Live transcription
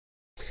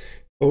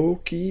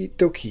Okie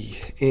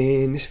dokie.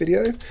 In this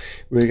video,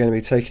 we're going to be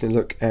taking a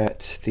look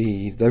at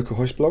the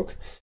localhost blog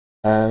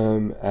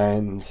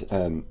and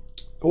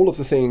all of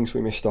the things we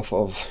missed off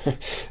of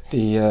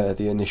the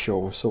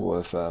initial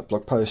sort of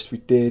blog post we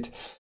did.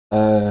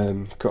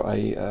 Got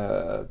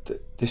a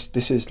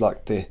this is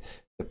like the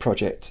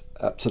project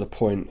up to the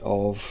point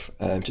of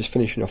just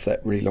finishing off that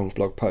really long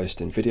blog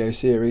post and video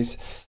series.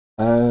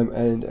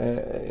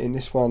 In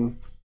this one,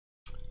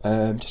 just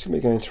going to be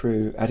going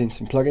through adding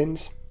some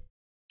plugins.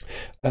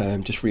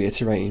 Just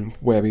reiterating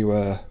where we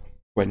were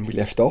when we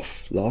left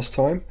off last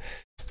time,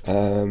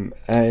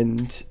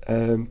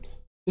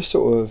 just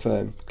sort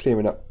of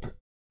clearing up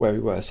where we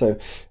were. So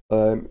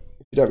if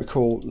you don't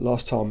recall,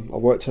 last time I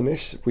worked on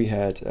this, we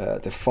had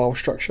the file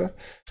structure,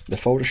 the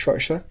folder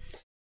structure,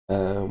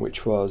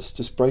 which was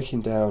just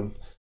breaking down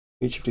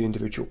each of the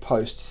individual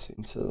posts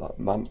into like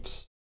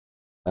months.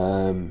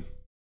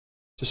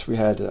 Just we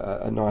had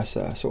a nice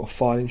sort of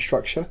filing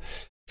structure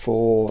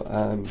for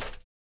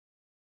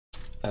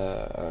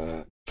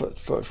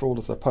all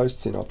of the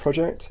posts in our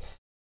project.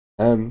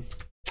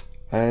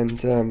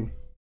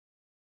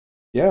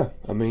 Yeah,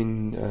 I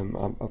mean,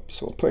 I'm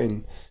sort of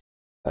putting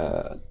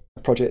a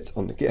project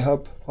on the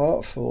GitHub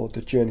part for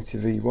the journey to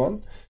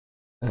V1,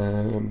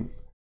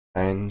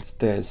 and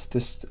there's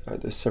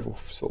several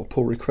sort of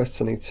pull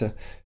requests I need to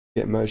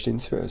get merged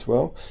into it as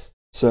well.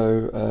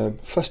 So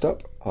first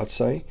up, I'd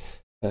say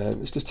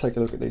let's just take a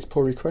look at these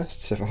pull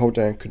requests. So if I hold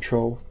down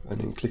Control and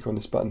then click on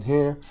this button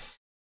here,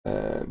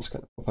 it's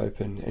going to pop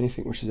open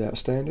anything which is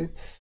outstanding.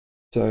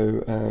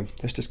 So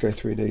let's just go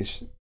through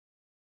these.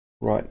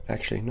 Right,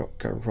 actually not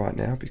go right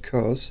now,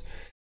 because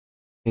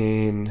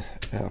in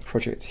our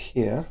project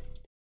here,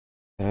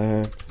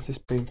 has this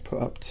been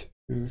put up to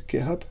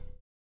GitHub?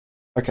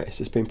 Okay,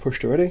 so it's been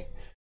pushed already.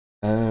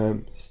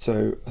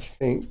 So I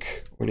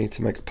think we need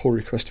to make a pull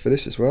request for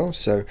this as well.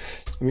 So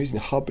I'm using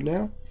the hub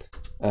now,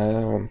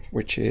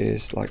 which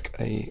is like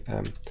a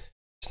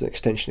just an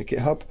extension of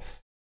GitHub.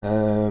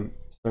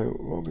 So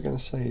what we're going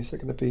to say is they're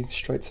going to be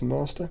straight to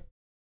master.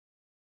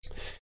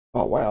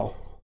 Oh wow.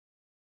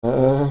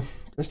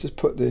 Let's just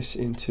put this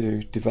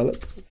into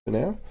develop for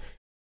now,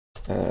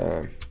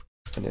 and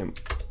then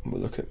we'll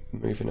look at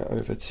moving it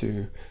over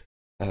to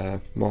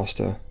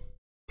master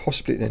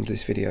possibly at the end of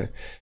this video,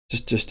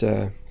 just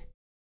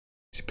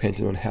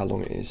depending on how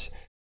long it is.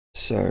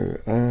 So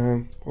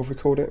what have we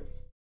called it?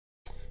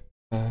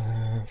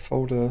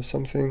 Folder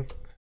something.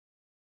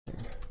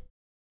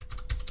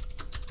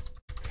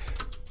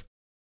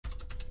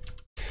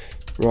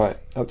 Right,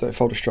 update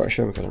folder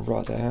structure. We're going to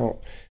write that out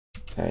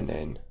and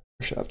then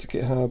push it up to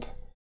GitHub,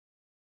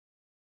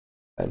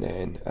 and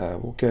then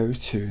we'll go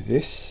to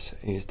this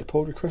is the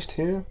pull request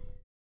here,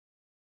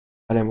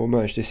 and then we'll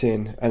merge this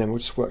in, and then we'll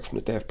just work from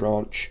the dev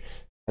branch,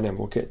 and then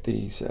we'll get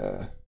these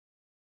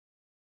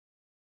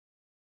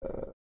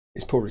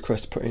pull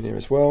requests put in here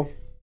as well.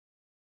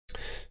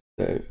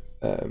 So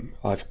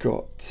I've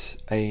got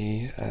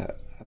a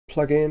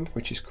plugin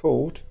which is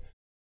called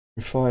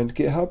Refined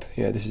GitHub.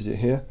 Yeah, this is it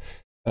here,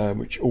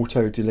 which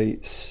auto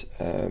deletes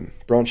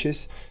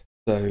branches.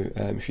 So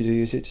if you do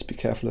use it, just be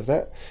careful of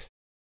that.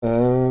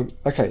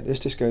 Okay, let's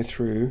just go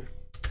through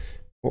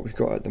what we've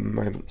got at the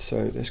moment.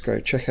 So let's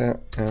go check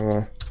out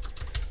our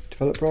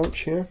develop branch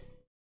here,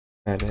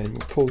 and then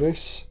we'll pull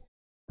this,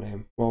 and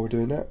then while we're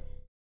doing that,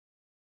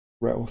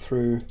 rattle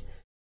through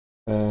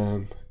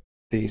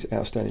these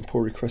outstanding pull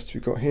requests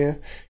we've got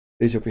here.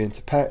 These will be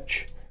into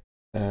patch.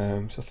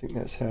 So I think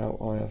that's how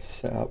I have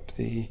set up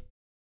the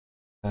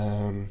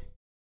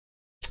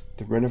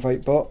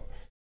renovate bot,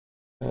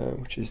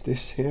 which is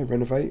this here,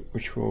 renovate,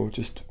 which will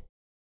just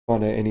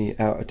find out any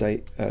out of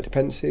date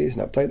dependencies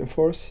and update them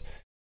for us.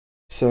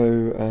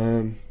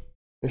 So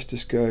let's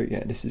just go,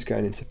 yeah, this is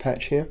going into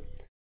patch here.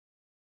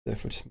 So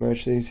if I just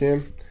merge these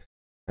in,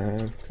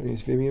 can I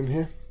use Vimium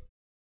here?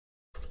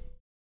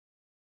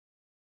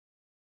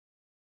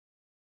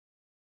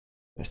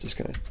 That's just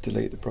going to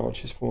delete the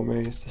branches for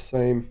me. It's the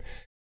same.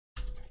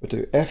 If I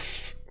do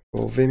F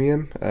for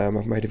Vimium,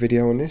 I've made a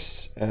video on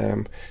this.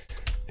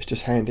 It's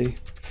just handy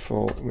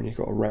for when you've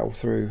got to rattle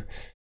through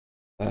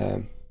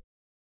a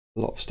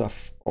lot of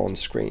stuff on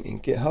screen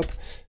in GitHub.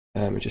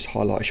 It just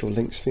highlights your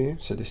links for you.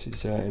 So this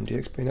is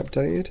MDX being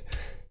updated.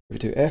 We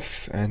do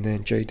F and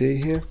then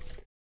JD here,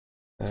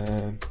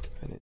 and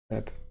then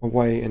tab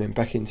away and then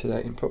back into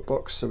that input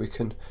box so we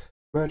can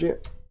merge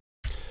it.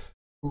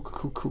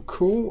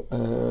 Cool.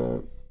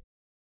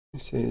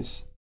 This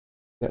is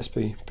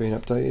Gatsby being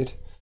updated,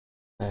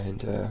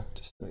 and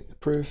just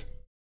approve.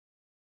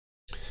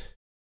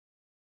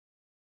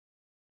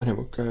 And then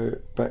we'll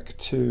go back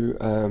to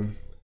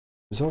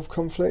resolve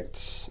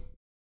conflicts.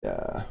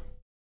 Yeah,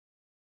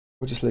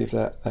 we'll just leave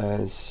that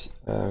as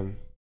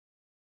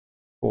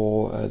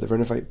for the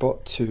renovate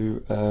bot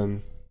to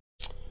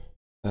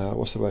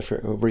what's the word for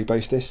it? We'll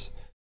rebase this,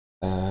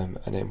 and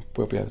then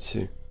we'll be able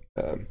to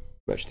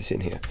merge this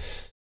in here.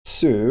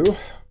 So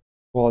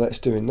while that's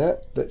doing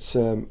that,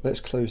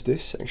 let's close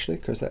this actually,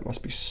 because that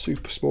must be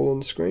super small on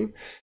the screen,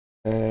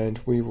 and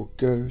we will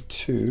go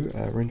to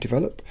we're in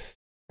develop.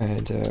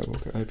 and we'll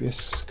get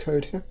OBS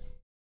code here,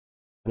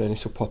 and then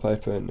this will pop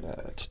open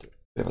just a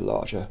bit of a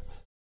larger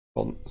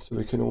font so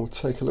we can all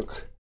take a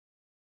look.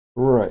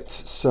 Right,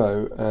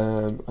 so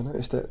I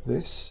noticed that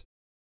this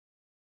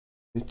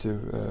need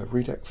to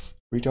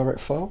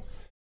redirect file.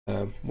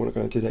 We're not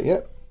going to do that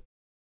yet.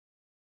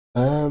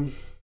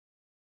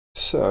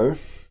 So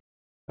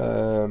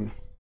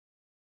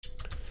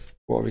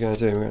what are we going to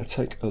do? We're going to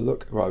take a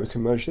look. Right, we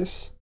can merge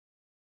this.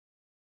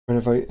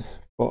 Renovate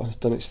bot has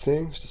done its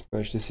thing. Let's just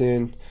merge this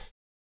in,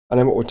 and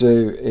then what we'll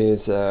do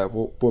is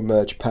we'll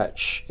merge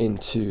patch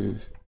into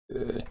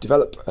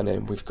develop, and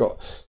then we've got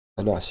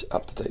a nice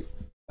up-to-date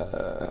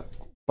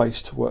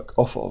base to work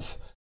off of.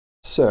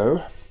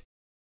 So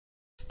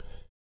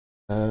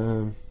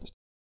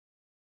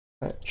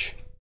patch,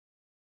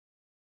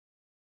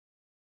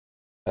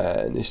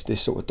 and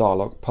this sort of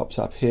dialog pops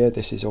up here.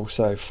 This is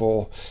also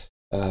for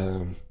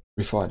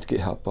refined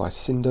GitHub by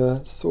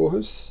Cinder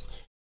Source.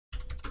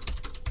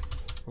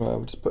 Right,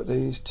 we'll just put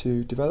these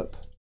to develop.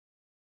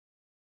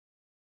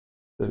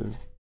 So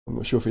I'm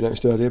not sure if you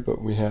noticed earlier,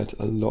 but we had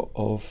a lot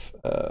of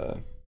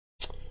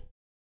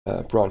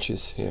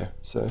branches here.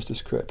 So let's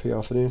just create a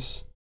PR for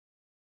this,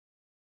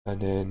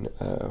 and then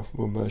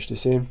we'll merge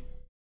this in,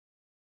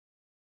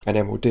 and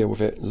then we'll deal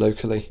with it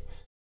locally.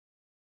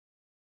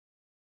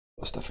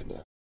 Got stuff in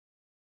there.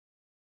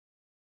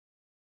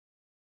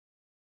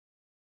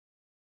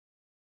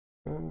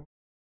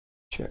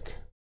 Check.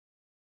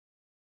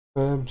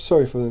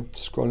 Sorry for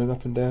scrolling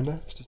up and down there.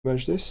 Let's just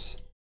merge this.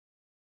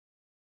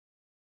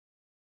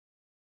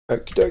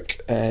 Okie doke.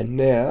 And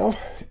now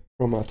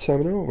from our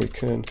terminal we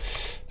can,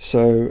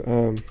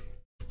 so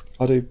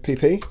I'll do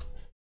PP,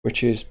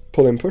 which is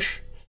pull and push.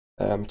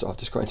 I've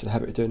just got into the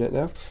habit of doing it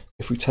now.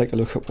 If we take a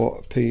look at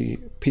what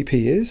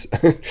PP is,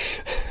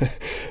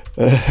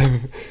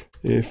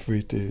 if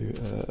we do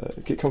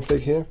git config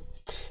here,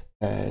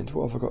 and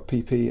what have I got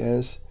PP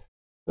as?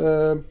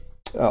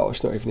 Oh,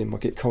 it's not even in my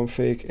git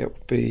config. It will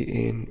be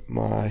in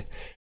my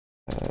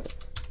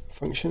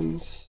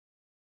functions.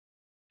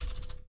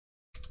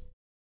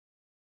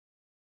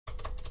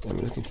 And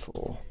we're looking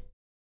for,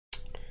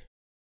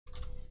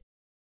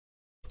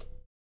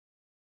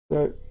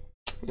 no,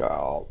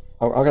 oh,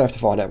 I'm gonna have to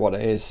find out what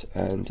it is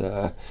and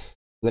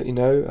let you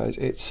know.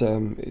 It's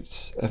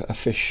a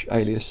fish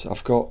alias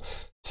I've got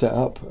set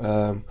up,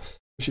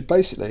 which is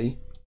basically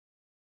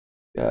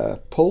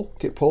git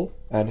pull,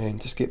 and then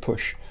just git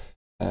push.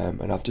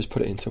 And I've just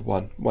put it into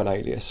one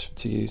alias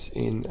to use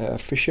in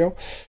fish shell.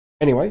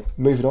 Anyway,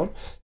 moving on.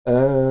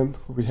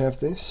 We have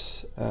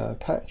this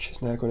patch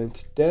has now gone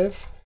into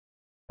dev.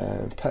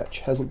 Patch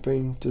hasn't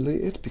been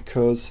deleted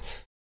because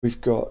we've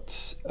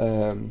got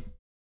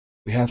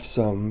we have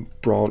some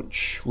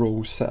branch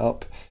rules set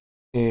up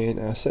in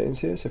our settings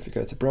here. So if we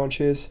go to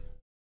branches,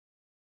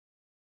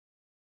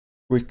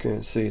 we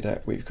can see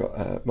that we've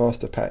got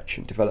master, patch,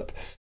 and develop.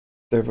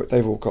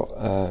 They've all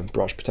got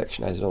branch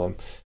protection added on them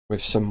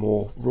with some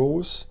more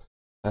rules.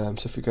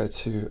 So if we go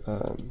to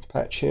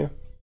patch here,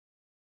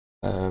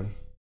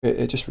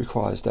 it just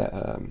requires that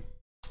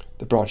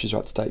the branches are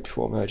up to date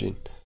before merging,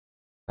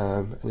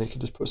 and they can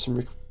just put some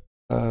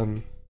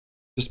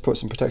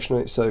protection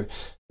on it so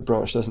the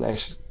branch doesn't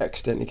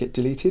accidentally get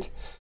deleted.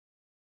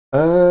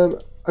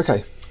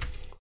 Okay,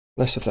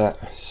 less of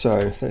that.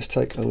 So let's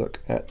take a look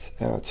at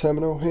our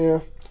terminal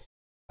here,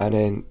 and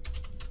then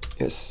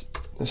let's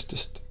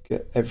just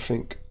get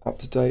everything up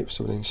to date.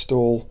 So we'll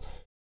install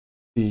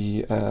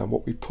the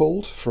what we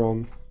pulled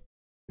from.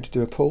 Did you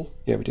do a pull?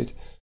 Yeah, we did.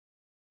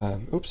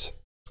 Oops,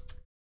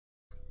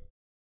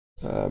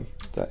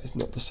 that is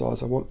not the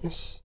size I want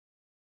this.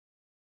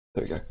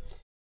 There we go.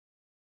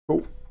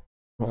 Cool.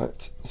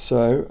 Right,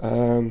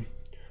 so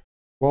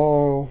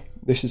while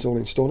this is all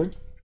installing,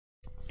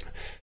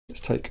 let's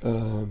take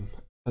a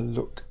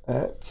look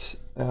at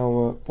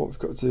what we've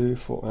got to do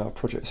for our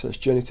project. So it's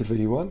journey to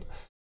V1.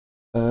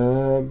 I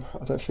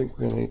don't think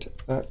we're going to need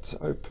that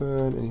to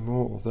open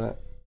anymore, or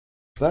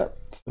that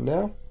for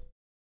now.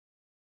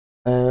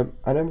 And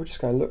then we're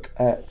just going to look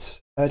at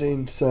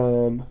adding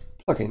some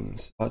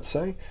plugins, I'd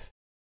say.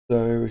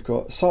 So we've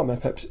got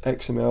Sitemap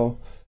XML,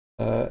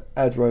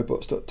 add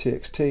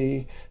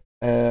robots.txt,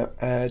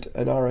 add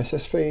an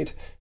RSS feed.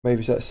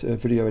 Maybe that's a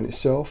video in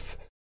itself.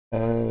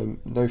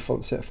 No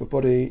font set for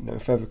body, no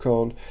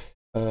favicon,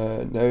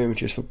 no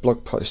images for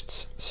blog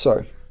posts.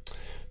 So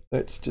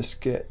let's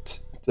just get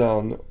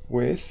done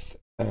with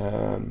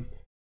some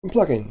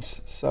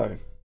plugins. So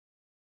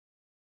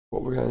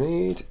what we're going to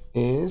need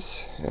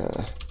is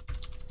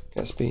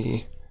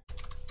Gatsby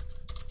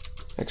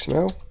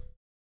XML.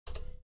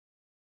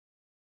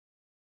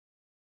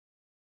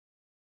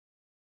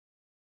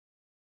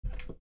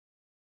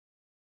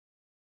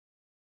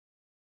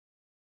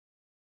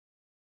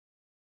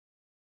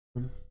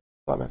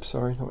 Sitemap,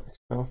 sorry, not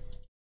XML.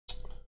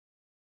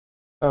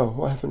 Oh,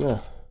 what happened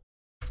there?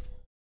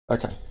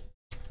 Okay,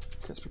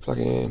 Gatsby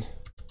plugin.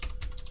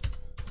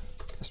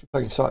 Gatsby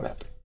plugin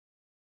Sitemap.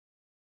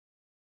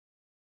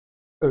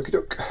 Okie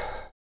doke.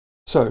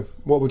 So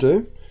what we'll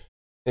do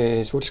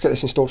is we'll just get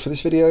this installed for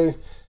this video.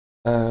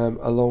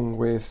 along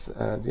with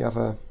the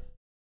other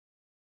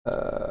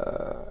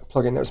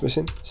plugin that was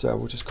missing. So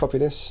we'll just copy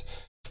this,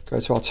 go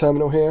to our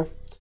terminal here.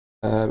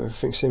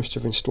 Everything seems to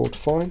have installed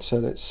fine, so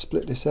let's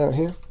split this out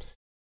here,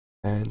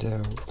 and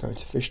we'll go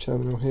into fish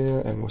terminal here,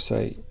 and we'll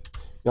say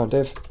yarn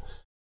dev,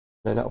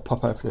 and that'll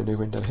pop open a new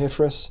window here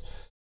for us.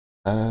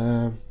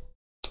 And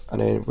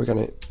then we're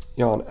going to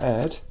yarn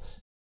add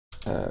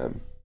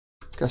Gatsby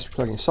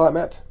plugin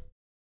sitemap.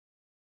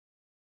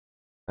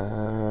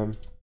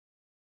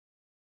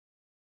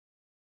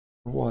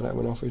 Why that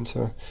went off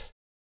into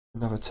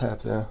another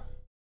tab there.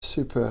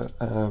 Super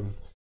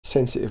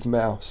sensitive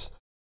mouse.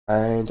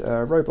 And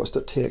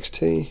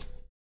robots.txt.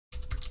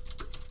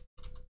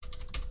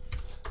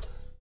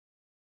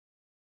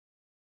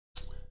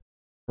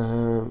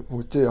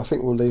 We'll do. I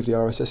think we'll leave the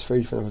RSS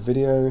feed for another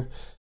video.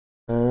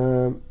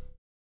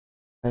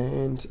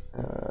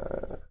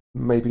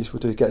 Maybe we'll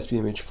do a Gatsby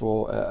image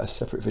for a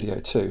separate video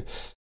too.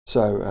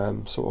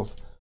 So sort of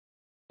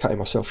cutting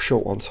myself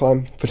short on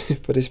time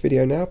for this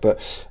video now, but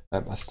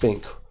I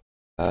think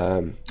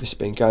this has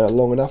been going on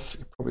long enough.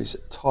 You're probably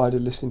tired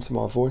of listening to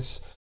my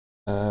voice.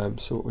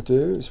 So what we'll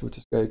do is we'll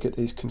just go get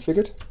these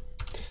configured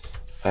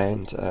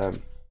and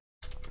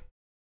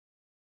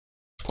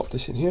pop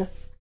this in here.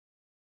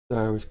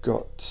 So we've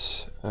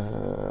got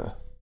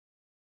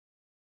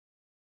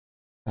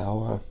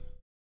we're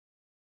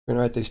going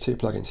to add these two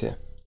plugins here,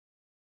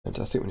 and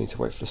I think we need to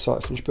wait for the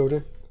site to finish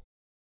building.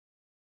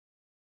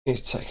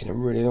 It's taking a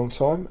really long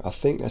time. I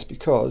think that's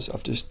because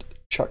I've just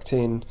chucked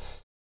in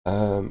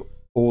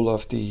all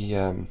of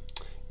the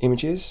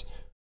images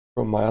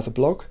from my other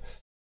blog,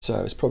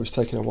 so it's probably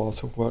taken a while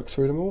to work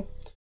through them all.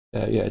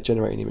 Yeah,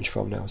 generating image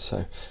file now,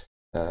 so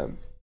yeah,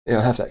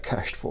 I'll have that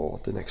cached for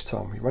the next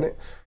time we run it.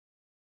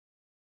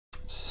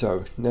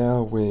 So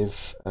now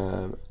with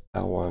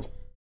our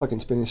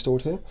plugins being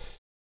installed here,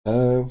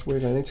 we're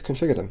going to need to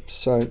configure them.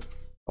 So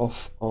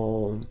off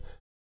on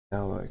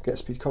our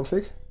Gatsby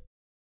config.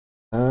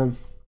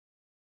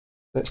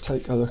 Let's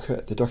take a look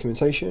at the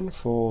documentation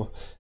for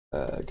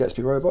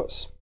Gatsby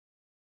Robots.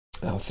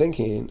 I'm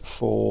thinking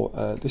for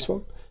this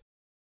one,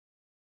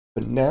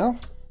 for now,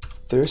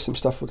 there is some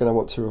stuff we're going to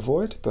want to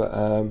avoid, but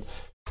I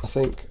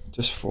think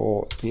just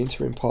for the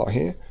interim part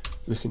here,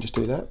 we can just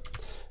do that.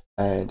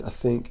 And I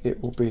think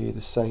it will be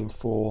the same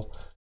for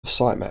the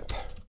sitemap.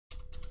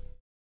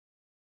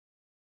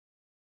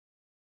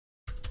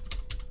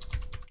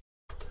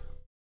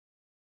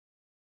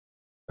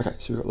 Okay,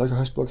 so we've got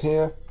localhost blog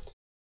here,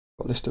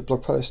 got a list of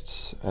blog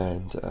posts,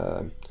 and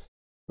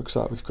looks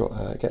like we've got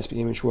a Gatsby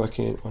image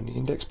working on the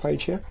index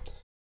page here.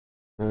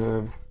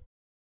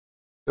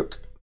 Look,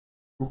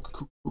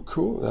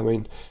 cool. I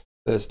mean,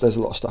 there's a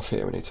lot of stuff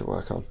here we need to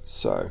work on,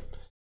 so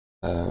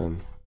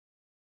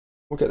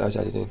we'll get those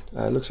added in.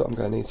 Looks like I'm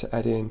going to need to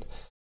add in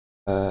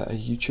a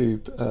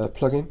YouTube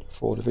plugin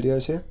for the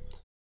videos here.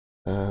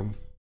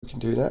 We can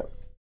do that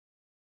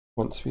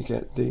once we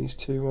get these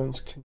two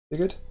ones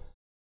configured.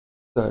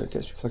 So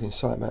Gatsby plugin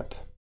sitemap.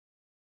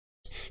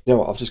 You know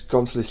what? I've just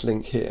gone to this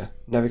link here,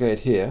 navigated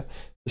here,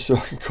 just so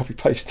I can copy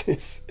paste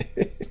this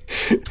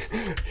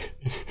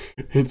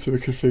into a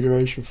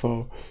configuration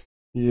file.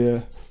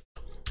 Yeah,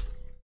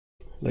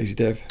 lazy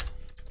dev.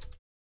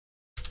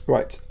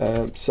 Right,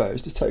 so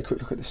let's just take a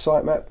quick look at the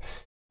sitemap.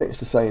 I think it's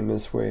the same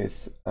as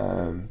with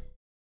the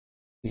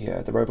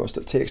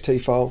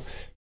robots.txt file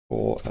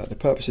for the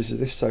purposes of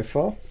this so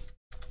far.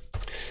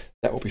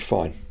 That will be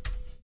fine.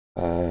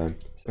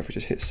 So if we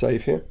just hit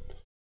save here,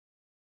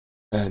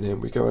 and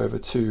then we go over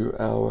to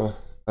our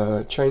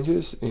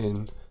changes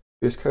in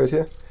VS Code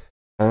here,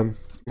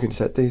 we can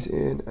set these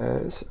in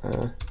as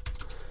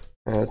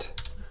add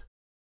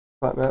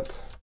sitemap,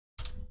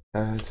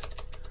 add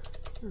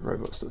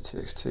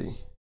robots.txt.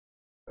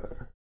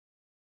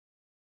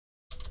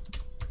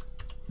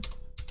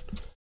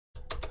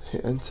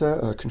 Hit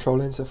enter,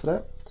 control enter for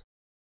that.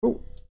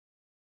 Cool,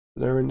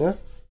 they're in there.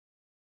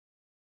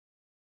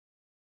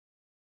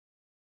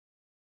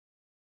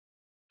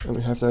 And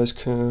we have those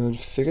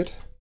configured.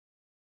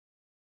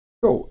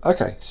 Cool,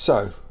 okay,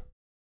 so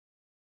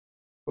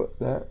put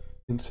that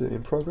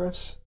in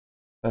progress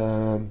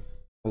along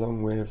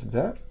with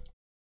that.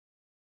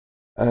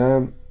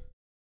 I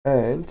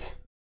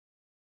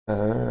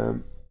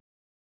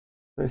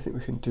think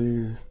we can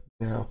do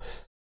now.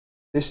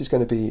 This is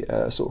going to be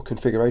a sort of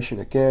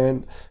configuration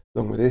again,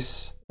 along with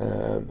this,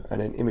 and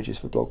then images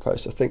for blog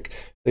posts. I think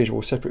these are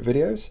all separate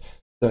videos.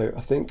 So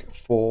I think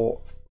for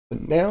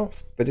now,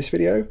 for this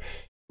video,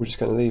 we're just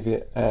going to leave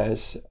it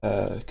as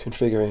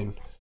configuring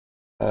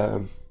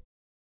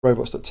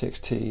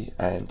robots.txt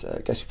and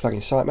Gatsby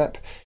plugin sitemap.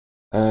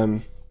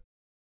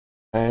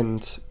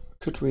 And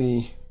could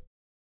we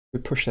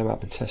push them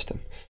up and test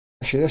them?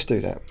 Actually, let's do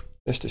that.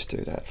 Let's just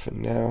do that for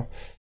now.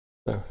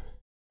 So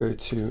go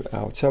to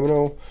our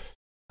terminal,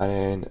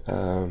 and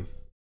then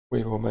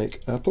we will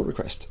make a pull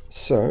request.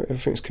 So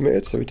everything's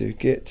committed. So we do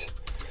git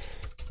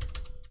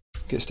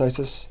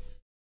status,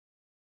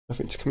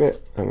 nothing to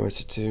commit, and we're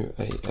to do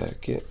a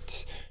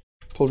git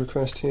pull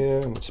request here,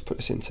 and we'll just put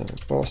this into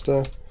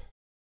master.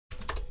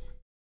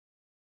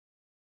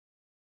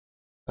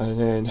 And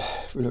then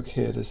if we look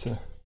here, there's a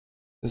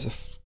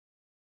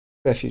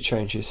fair few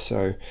changes.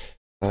 So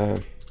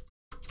add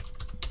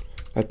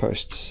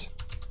posts,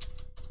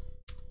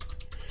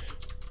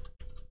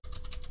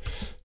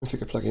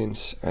 configure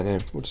plugins, and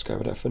then we'll just go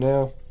with that for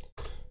now.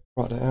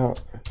 Write that out,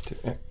 do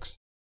X,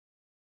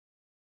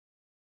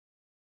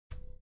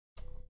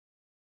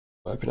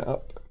 open it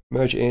up,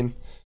 merge it in.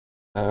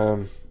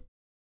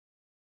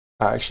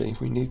 Actually,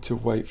 we need to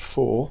wait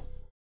for,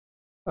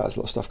 there's a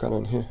lot of stuff going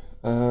on here.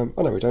 Oh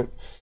no, we don't.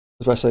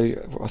 I was about to say,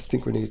 I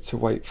think we need to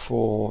wait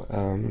for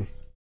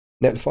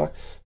Netlify,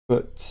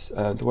 but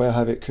the way I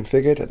have it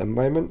configured at the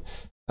moment,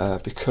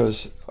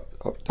 because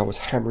I was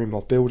hammering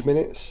my build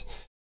minutes,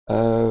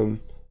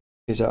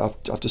 is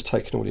that I've just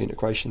taken all the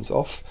integrations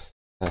off.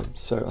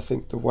 So I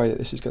think the way that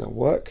this is going to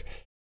work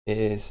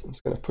is I'm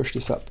just going to push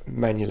this up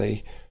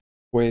manually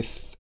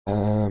with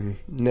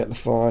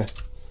Netlify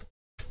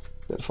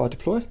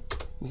deploy.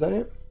 Is that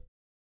it?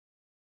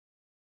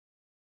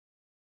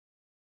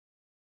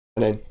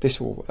 And then this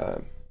will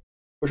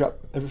push up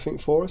everything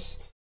for us.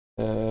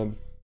 I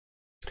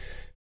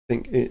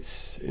think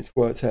it's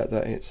worked out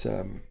that it's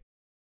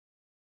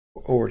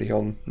already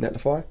on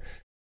Netlify.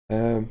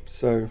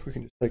 So we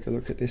can just take a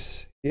look at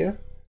this here.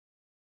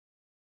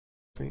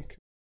 There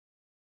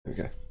we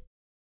go.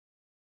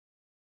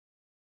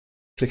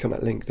 Click on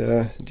that link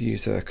there and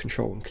use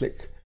control and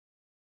click.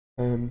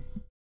 Okay,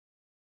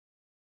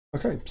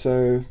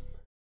 so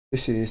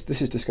this is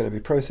just going to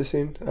be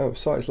processing. Oh,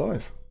 site is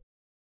live.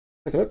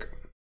 Take a look.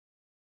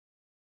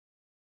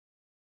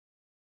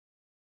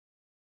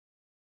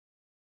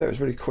 That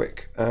was really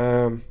quick,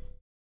 and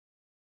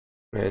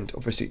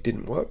obviously it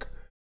didn't work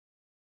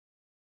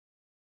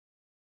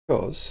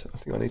because I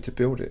think I need to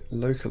build it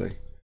locally.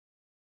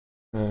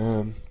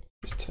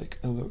 Let's take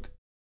a look.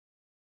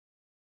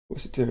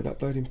 What's it doing?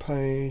 Uploading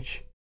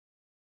page.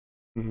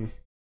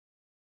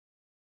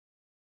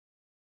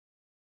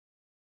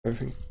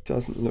 Everything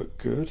doesn't look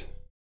good.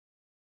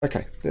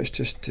 Okay, let's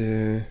just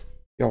do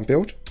yarn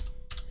build,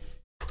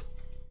 and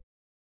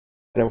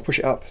then we'll push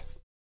it up.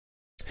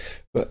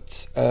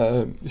 But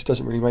this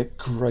doesn't really make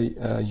great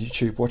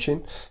YouTube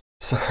watching,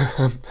 so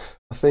I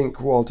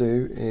think what I'll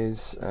do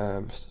is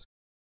I'll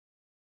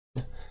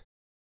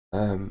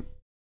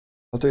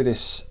do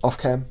this off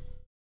cam,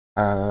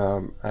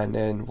 and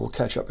then we'll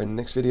catch up in the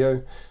next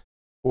video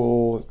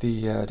for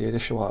the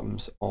additional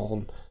items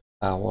on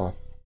our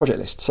project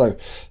list. So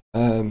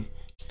what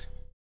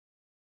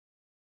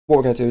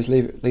we're going to do is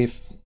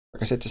leave,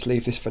 like I said, just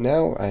leave this for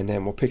now, and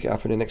then we'll pick it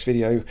up in the next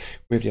video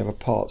with the other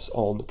parts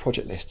on the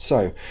project list.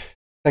 So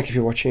thank you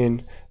for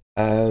watching.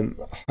 I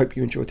hope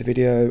you enjoyed the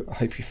video. I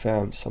hope you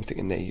found something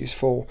in there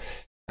useful,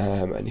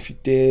 and if you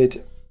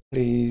did,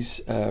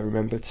 please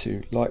remember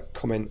to like,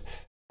 comment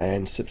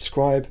and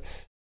subscribe,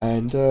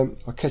 and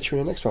I'll catch you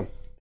in the next one.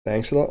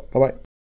 Thanks a lot. Bye bye.